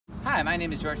Hi, my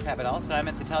name is George Papadelis, and I'm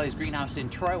at the Telly's greenhouse in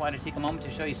Troy. I want to take a moment to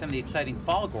show you some of the exciting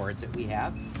fall gourds that we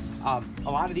have. A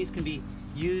lot of these can be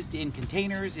used in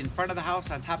containers in front of the house,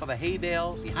 on top of a hay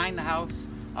bale, behind the house,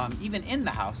 even in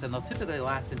the house, and they'll typically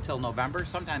last until November,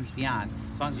 sometimes beyond,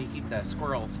 as long as you keep the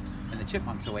squirrels and the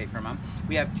chipmunks away from them.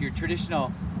 We have your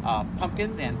traditional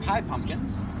pumpkins and pie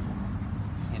pumpkins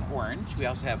in orange. We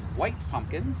also have white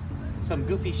pumpkins, some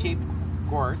goofy shaped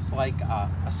gourds like a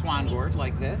swan gourd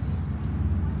like this.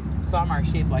 Some are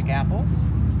shaped like apples.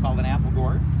 It's called an apple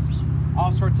gourd.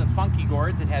 All sorts of funky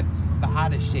gourds that have the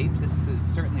oddest shapes. This is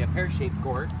certainly a pear-shaped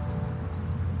gourd.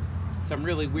 Some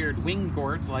really weird winged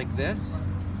gourds like this.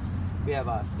 We have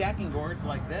stacking gourds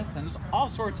like this, and there's all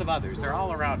sorts of others. They're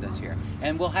all around us here.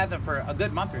 And we'll have them for a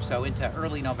good month or so into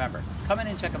early November. Come in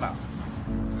and check them out.